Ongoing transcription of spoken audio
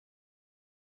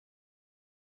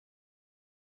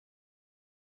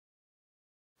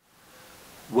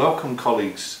welcome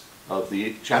colleagues of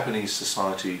the Japanese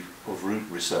Society of Root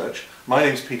Research. My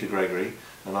name is Peter Gregory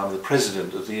and I'm the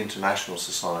President of the International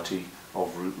Society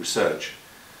of Root Research.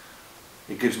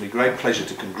 It gives me great pleasure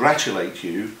to congratulate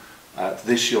you at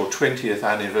this your 20th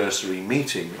anniversary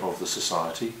meeting of the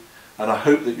Society, and I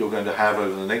hope that you're going to have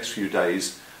over the next few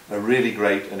days a really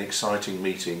great and exciting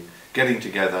meeting, getting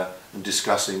together and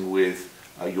discussing with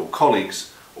your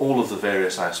colleagues all of the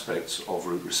various aspects of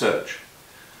root research.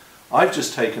 I've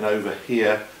just taken over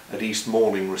here at East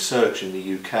Malling Research in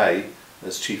the UK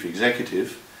as Chief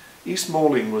Executive. East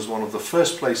Malling was one of the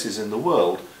first places in the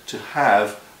world to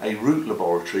have a root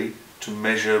laboratory to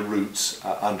measure roots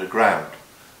underground.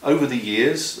 Over the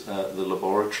years, the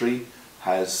laboratory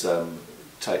has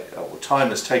time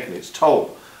has taken its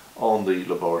toll on the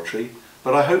laboratory,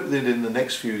 but I hope that in the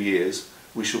next few years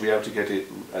we shall be able to get it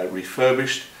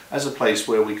refurbished as a place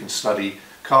where we can study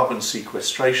carbon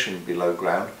sequestration below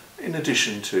ground, in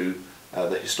addition to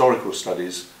the historical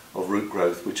studies of root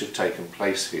growth which have taken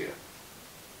place here.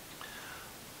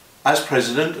 As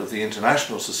President of the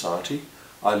International Society,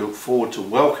 I look forward to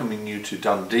welcoming you to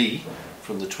Dundee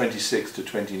from the 26th to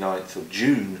 29th of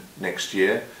June next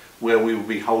year, where we will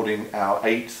be holding our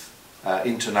 8th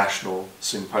International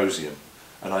Symposium,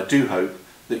 and I do hope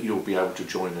that you'll be able to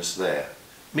join us there.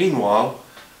 Meanwhile,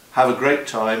 have a great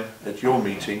time at your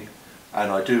meeting,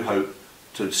 and I do hope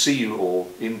to see you all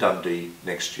in Dundee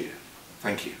next year.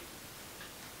 Thank you.